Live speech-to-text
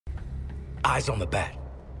Eyes on the bat.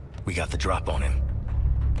 We got the drop on him.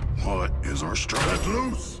 What is our strike? Let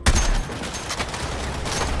loose!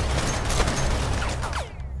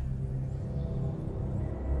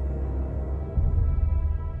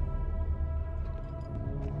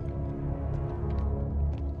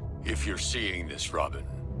 If you're seeing this, Robin,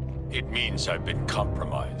 it means I've been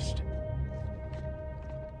compromised.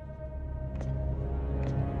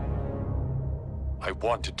 I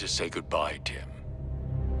wanted to say goodbye, Tim.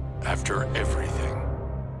 After everything,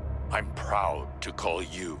 I'm proud to call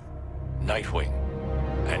you, Nightwing,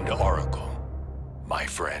 and Oracle, my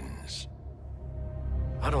friends.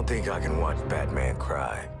 I don't think I can watch Batman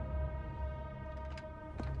cry.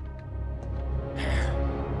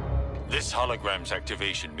 This hologram's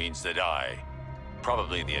activation means that I,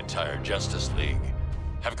 probably the entire Justice League,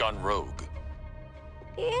 have gone rogue.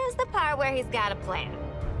 Here's the part where he's got a plan.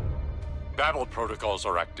 Battle protocols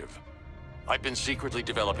are active. I've been secretly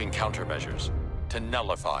developing countermeasures to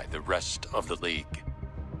nullify the rest of the League.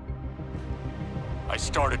 I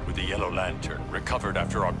started with the Yellow Lantern, recovered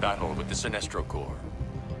after our battle with the Sinestro Corps.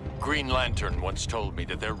 Green Lantern once told me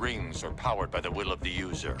that their rings are powered by the will of the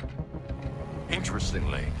user.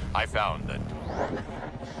 Interestingly, I found that...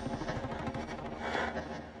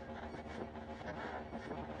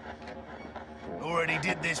 Already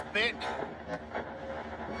did this bit.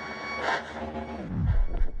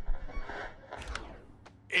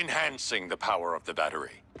 enhancing the power of the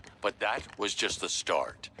battery. But that was just the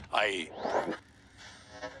start.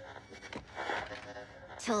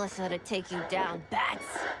 Tell us how to take you down, Bats.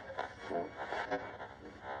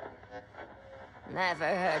 Never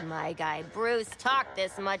heard my guy Bruce talk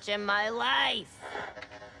this much in my life.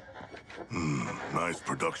 Nice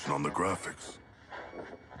production on the graphics.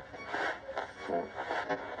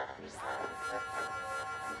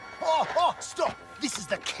 Oh, stop! This is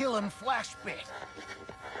the kill and flash bit.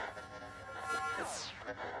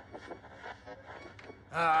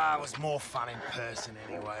 It was more fun in person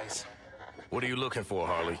anyways. What are you looking for,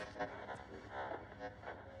 Harley?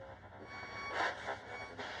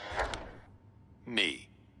 Me.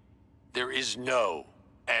 There is no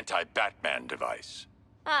anti-Batman device.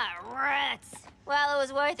 Ah, rats. Well, it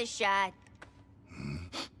was worth a shot.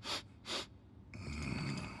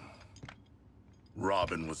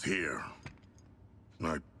 Robin was here.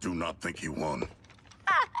 I do not think he won.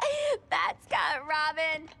 Bats got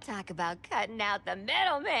Robin. Talk about cutting out the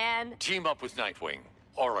middleman. Team up with Nightwing,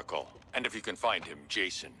 Oracle, and if you can find him,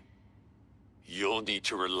 Jason. You'll need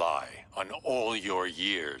to rely on all your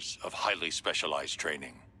years of highly specialized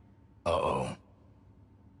training. Uh-oh.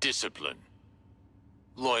 Discipline.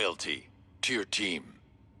 Loyalty to your team.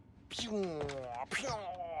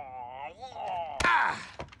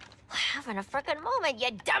 Having a frickin' moment,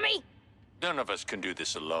 you dummy! None of us can do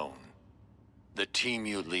this alone. The team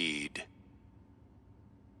you lead.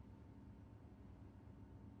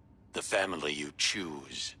 The family you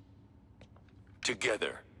choose.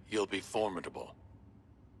 Together, you'll be formidable.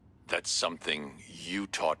 That's something you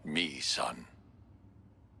taught me, son.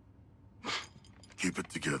 Keep it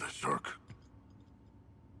together, Shark.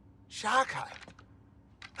 Sharko,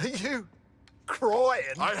 are you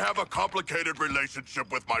crying? I have a complicated relationship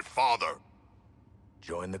with my father.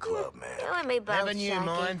 Join the club, man. You and me both, Haven't you, Sharky.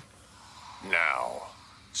 mine? Now,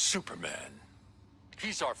 Superman.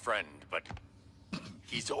 He's our friend, but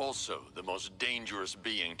he's also the most dangerous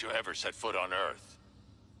being to ever set foot on Earth.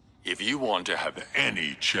 If you want to have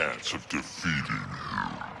any chance of defeating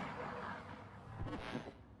him...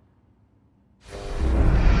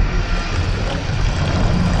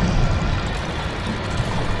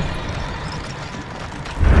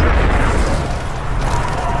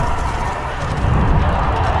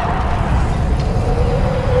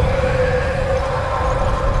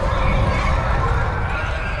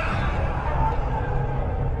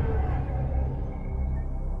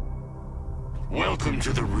 Welcome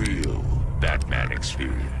to the real Batman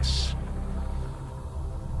experience.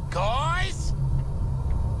 Guys?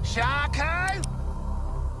 Sharko?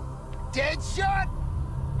 Deadshot?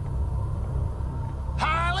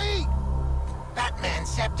 Harley? Batman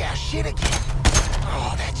sapped our shit again.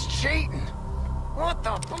 Oh, that's cheating. What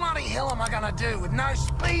the bloody hell am I gonna do with no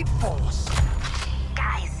speed force?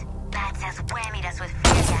 Guys, Bats has whammied us with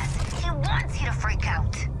fear gas. He wants you to freak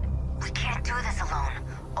out. We can't do this alone.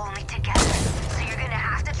 Only together. So you're gonna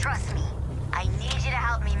have to trust me. I need you to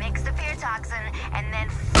help me mix the fear toxin and then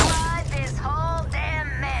flood this whole damn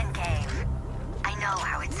man cave. I know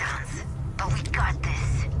how it sounds, but we got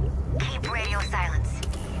this. Keep radio silence.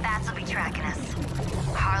 Bats will be tracking us.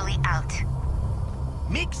 Harley out.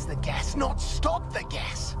 Mix the gas, not stop the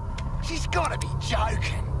gas. She's gotta be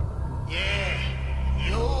joking. Yeah,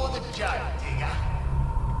 you're the joke.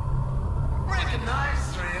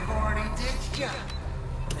 you?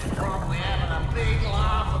 They're probably having a big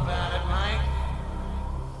laugh about it, mate.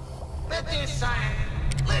 But they're saying,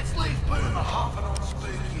 let's leave Boomer hopping on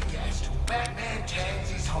spooky gas till Batman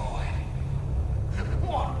tags his hide.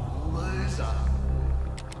 What a loser.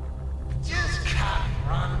 Just cut and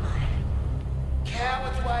run, mate.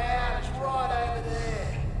 Coward's way out is right over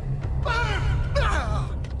there. Boom!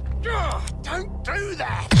 Oh, don't do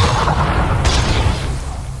that!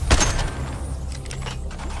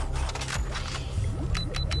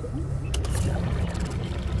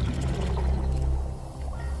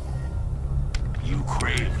 You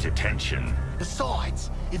craved attention. Besides,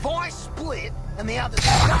 if I split and the others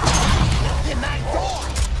stop, then they die.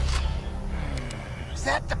 Is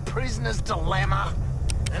that the prisoner's dilemma?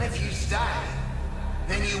 And if you stay,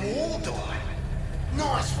 then you all die.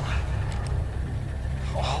 Nice one.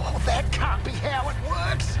 Oh, that can't be how it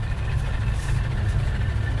works.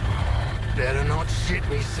 Better not shit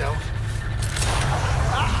myself.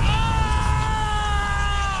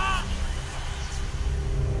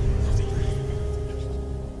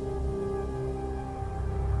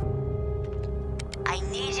 I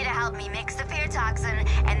need you to help me mix the fear toxin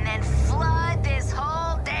and then flood this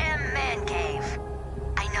whole damn man cave.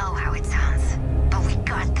 I know how it sounds, but we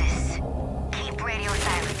got this. Keep radio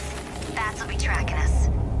silence. Bats will be tracking us.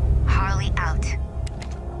 Harley out.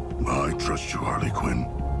 I trust you, Harley Quinn.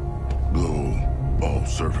 Though all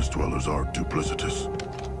surface dwellers are duplicitous.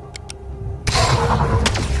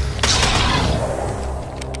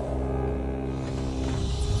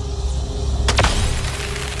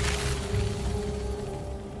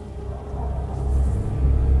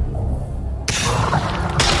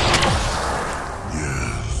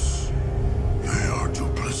 Yes, they are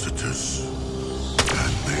duplicitous.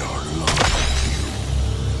 And they are lost to you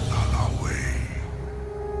on our way.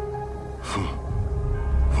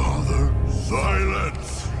 Father,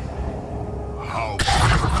 silence! How can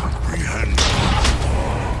you comprehend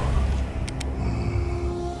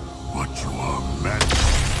what you are meant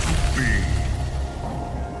to be?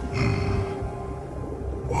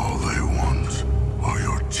 All they want are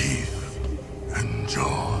your teeth and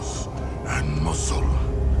jaws and muscle.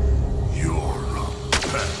 You're a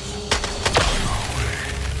pet.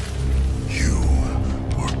 You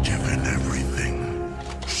were given everything.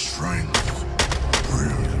 Strength,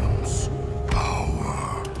 brilliance,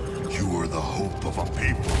 power. You were the hope of a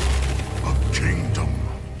people, a kingdom.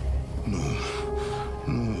 No.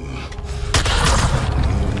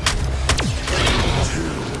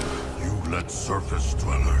 Until you let surface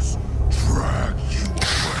dwellers drag you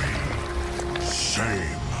away.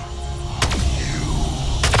 Shame on you.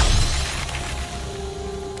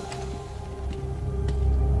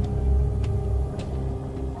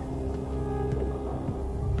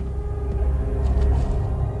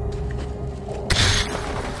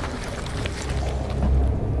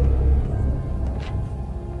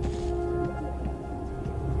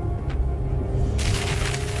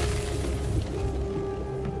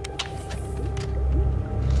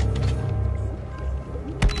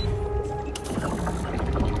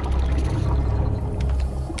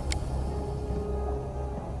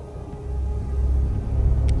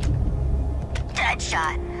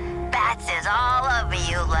 Deadshot. Bats is all over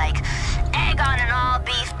you like egg on an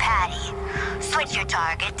all-beef patty. Switch your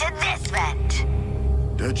target to this vent.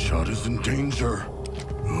 Deadshot is in danger.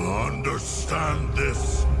 Understand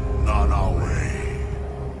this, Nanawe.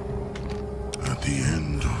 At the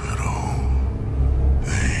end of it all,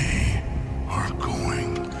 they are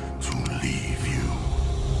going to leave you.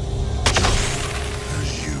 Just as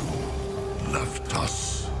you left us.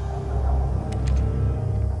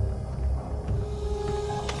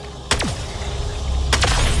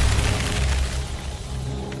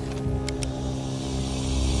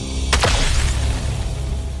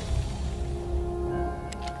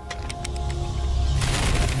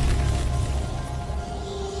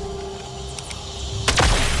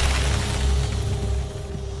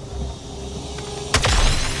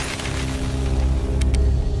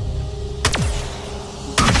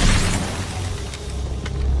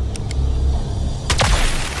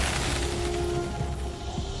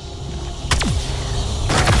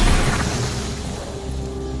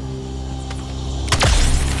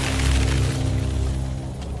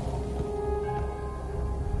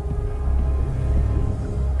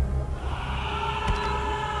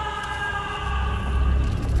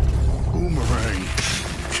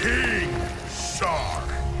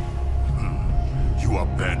 You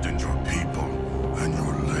abandoned your people and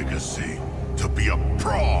your legacy to be a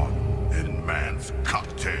prawn in man's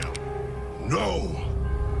cocktail. No!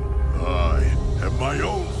 I have my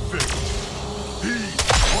own fix. These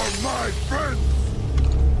are my friends!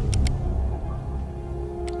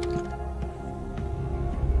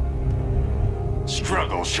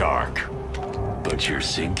 little shark. But you're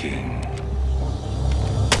sinking.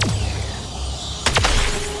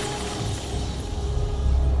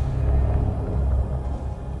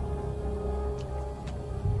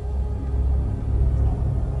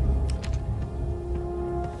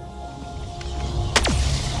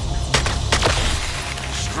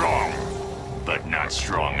 Strong, but not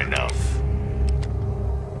strong enough.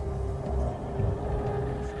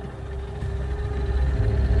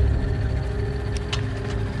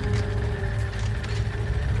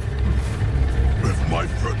 If my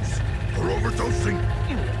friends are overdosing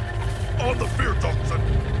on the fear toxin,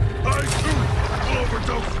 I too will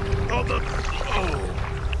overdose on the...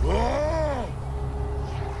 Oh!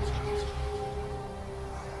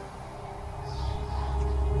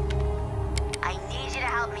 I need you to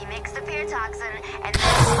help me mix the fear toxin and then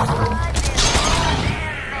flood this whole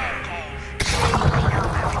damn man cave. I know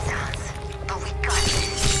how it sounds, but we got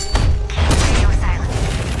this. Keep radio silent.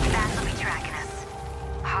 That'll be tracking us.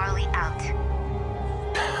 Harley out.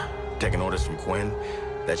 Taking orders from Quinn?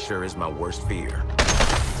 That sure is my worst fear.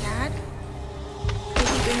 Dad? Did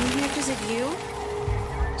he bring me here because of you?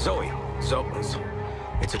 Zoe,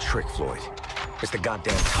 it's a trick, Floyd. It's the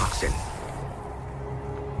goddamn toxin.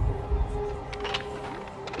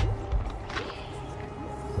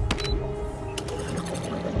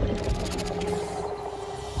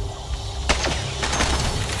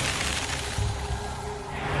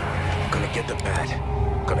 Gonna get the bat.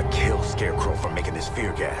 Gonna kill Scarecrow for making this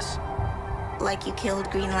fear gas. Like you killed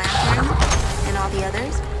Green Lantern and all the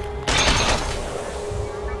others?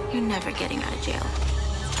 You're never getting out of jail.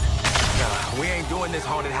 Nah, we ain't doing this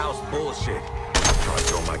haunted house bullshit. Trying to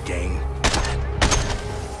throw my game.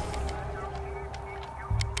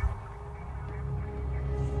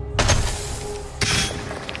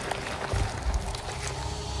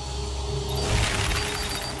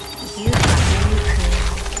 You got your new crew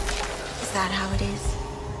now. Is that how it is?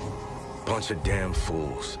 Bunch of damn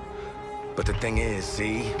fools. But the thing is,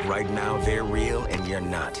 see, right now they're real and you're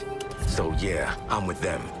not. So yeah, I'm with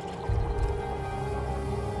them.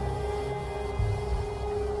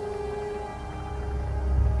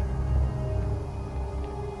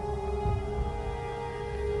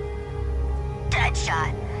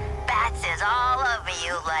 Deadshot. Bats is all over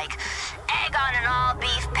you like egg on an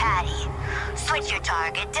all-beef patty. Switch your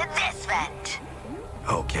target to this vent.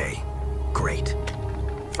 Okay, great.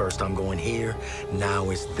 First I'm going here, now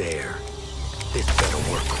it's there. This better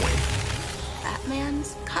work, Quinn.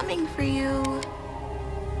 Batman's coming for you.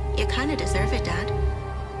 You kinda deserve it, Dad.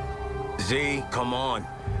 Z, come on.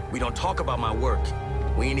 We don't talk about my work.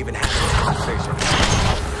 We ain't even having this conversation.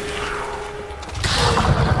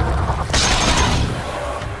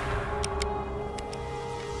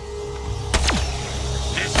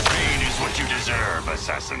 This pain is what you deserve,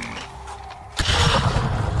 assassin.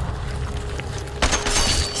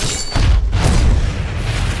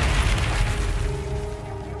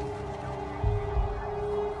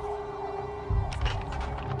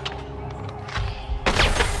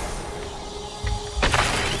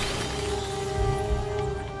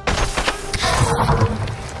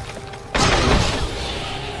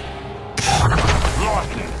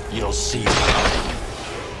 You'll see.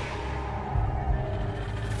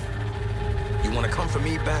 You wanna come for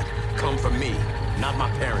me, Bat? Come for me, not my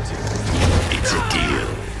parenting. It's a deal.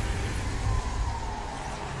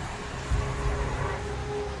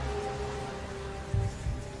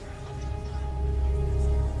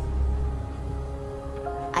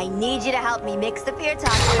 I need you to help me mix the fear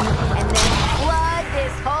toxin and then flood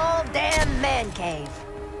this whole damn man cave.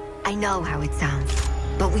 I know how it sounds,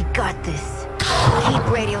 but we got this. Keep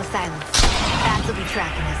radio silence. Bats will be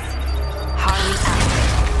tracking us. Harley out.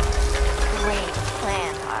 Great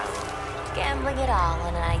plan, Harley. Gambling it all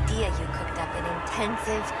on an idea you cooked up in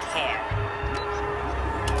intensive care.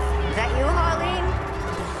 Is that you, Harleen?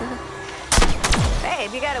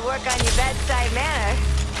 Babe, you gotta work on your bedside manner.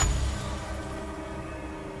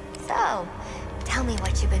 So, tell me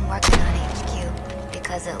what you've been working on, HQ.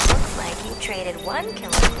 Because it looks like you traded one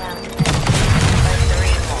killer clown for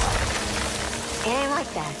 3 more. It ain't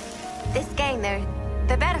like that. This gang, they're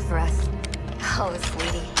better for us. Oh,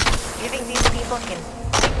 sweetie. You think these people can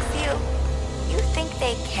fix you? You think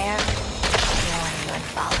they care? You want to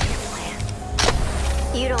unfollow your plan.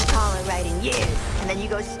 You don't call it right in years, and then you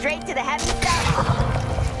go straight to the heavy stuff.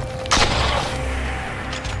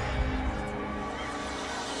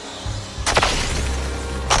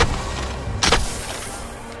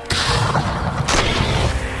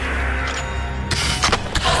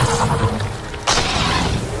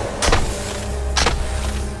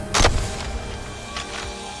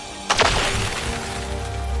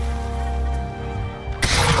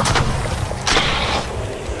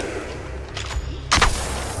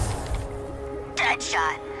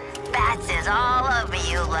 Deadshot. Bats is all over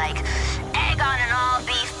you like egg on an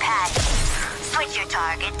all-beef patty. Switch your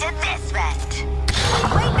target to this vent.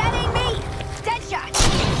 Wait, that ain't me! Deadshot!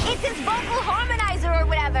 It's his vocal harmonizer or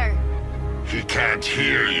whatever! He can't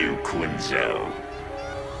hear you, Quinzel.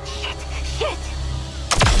 Shit! Shit!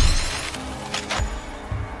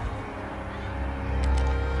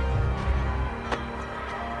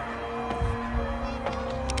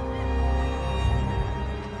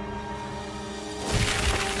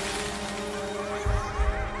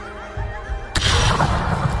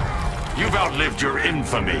 You've outlived your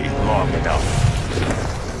infamy long enough.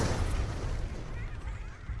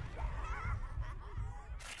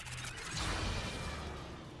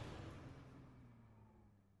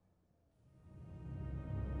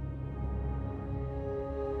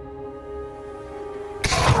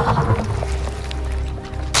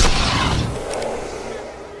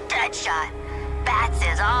 Deadshot. Bats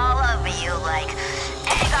is all over you like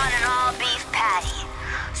egg on an all-beef patty.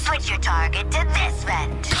 Switch your target to this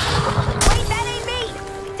vent. Wait, that ain't me!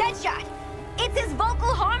 Deadshot! It's his vocal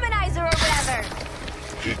harmonizer or whatever!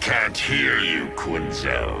 He can't hear you,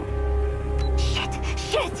 Quinzel. Shit!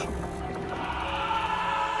 Shit!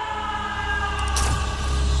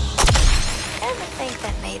 Ever think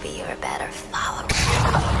that maybe you're a better follower?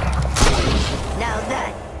 Now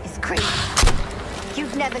that is crazy.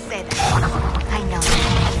 You'd never say that. I know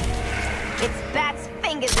that. It's Bat's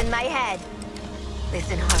fingers in my head.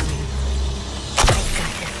 Listen, Harley. I've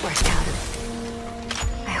got this worked out.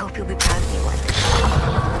 I hope you'll be proud of me one day.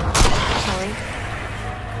 Harley?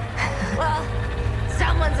 Well,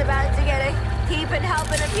 someone's about to get a heaping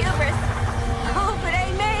helping of hubris. Hope it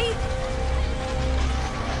ain't me.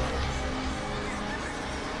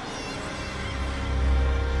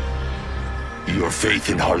 Your faith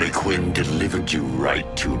in Harley Quinn delivered you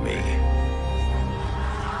right to me.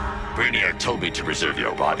 Brainiac told me to preserve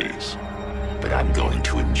your bodies, but I'm going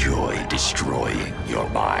to enjoy destroying your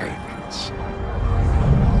minds.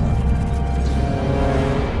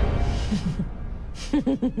 You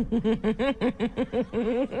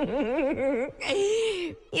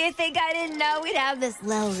think I didn't know we'd have this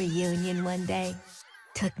little reunion one day?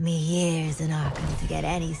 Took me years in Arkham to get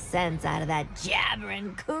any sense out of that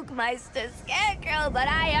jabbering kookmeister scarecrow, but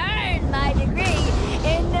I earned my degree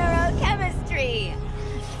in neurochemistry.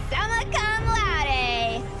 Summa cum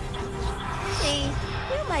laude. See,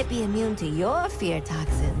 you might be immune to your fear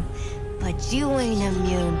toxin, but you ain't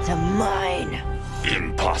immune to mine.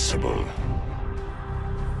 Impossible.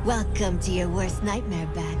 Welcome to your worst nightmare,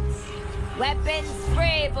 Bats. Weapons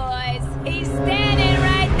free, boys. He's standing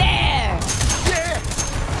right there.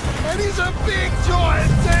 And he's a big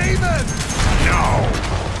giant demon! No!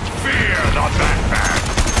 Fear the Batman!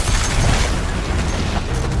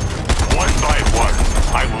 One by one,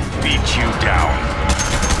 I will beat you down.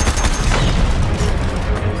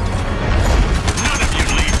 None of you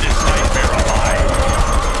leave this nightmare alive.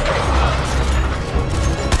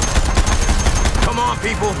 Come on,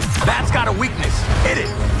 people. Bat's got a weakness. Hit it.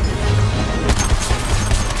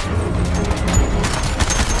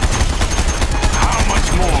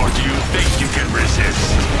 More do you think you can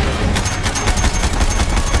resist?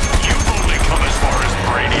 You've only come as far as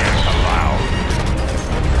Brainiac allowed.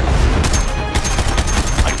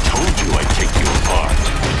 I told you I'd take you apart.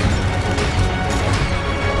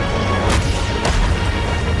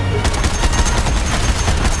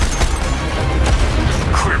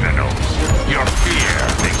 Criminals, your fear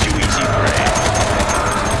makes you easy prey.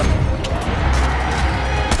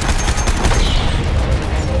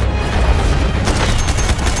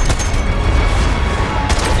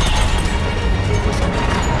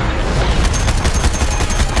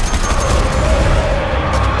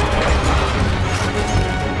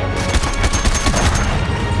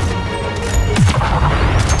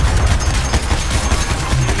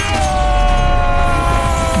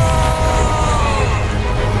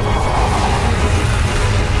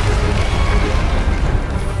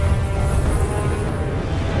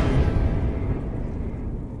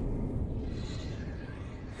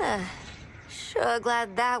 Sure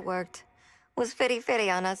glad that worked. Was fitty-fitty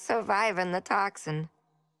on us surviving the toxin.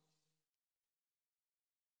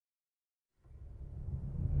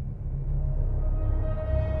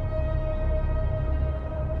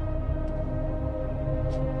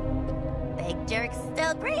 Big Jerk's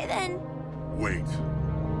still breathing. Wait,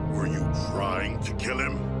 were you trying to kill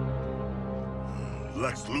him?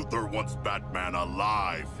 Lex Luthor wants Batman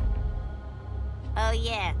alive. Oh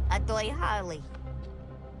yeah, Adoy Harley.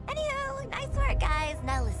 Anywho, nice work, guys.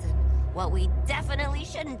 Now listen, what we definitely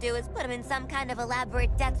shouldn't do is put him in some kind of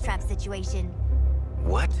elaborate death trap situation.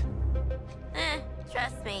 What?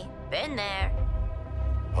 Trust me, been there.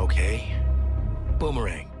 Okay.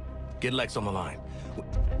 Boomerang, get Lex on the line.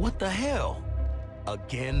 What the hell?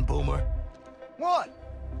 Again, Boomer? What?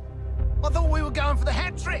 I thought we were going for the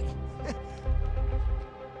hat trick.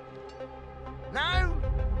 No?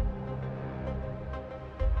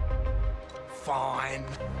 Fine.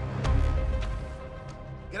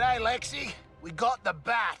 G'day, Lexi. We got the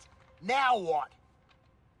bat. Now what?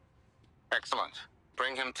 Excellent.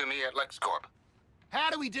 Bring him to me at LexCorp. How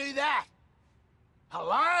do we do that?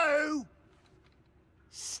 Hello?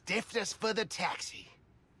 Stiffed us for the taxi.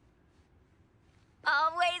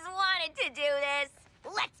 Always wanted to do this.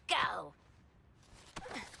 Let's go.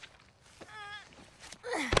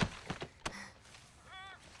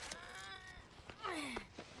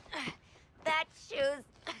 Bat shoes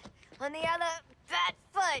on the other bat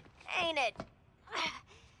foot, ain't it?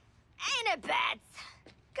 Ain't it, Bats?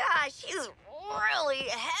 Gosh, he's really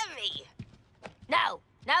heavy. No,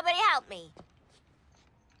 nobody help me.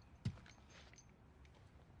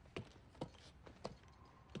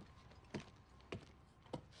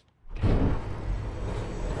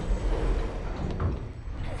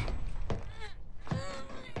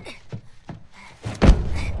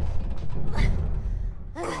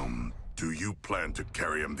 Do you plan to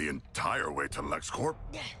carry him the entire way to LexCorp?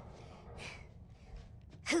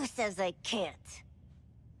 Who says I can't?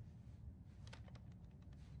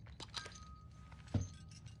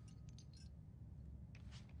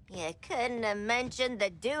 You couldn't have mentioned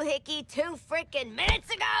the doohickey 2 frickin'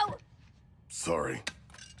 minutes ago? Sorry.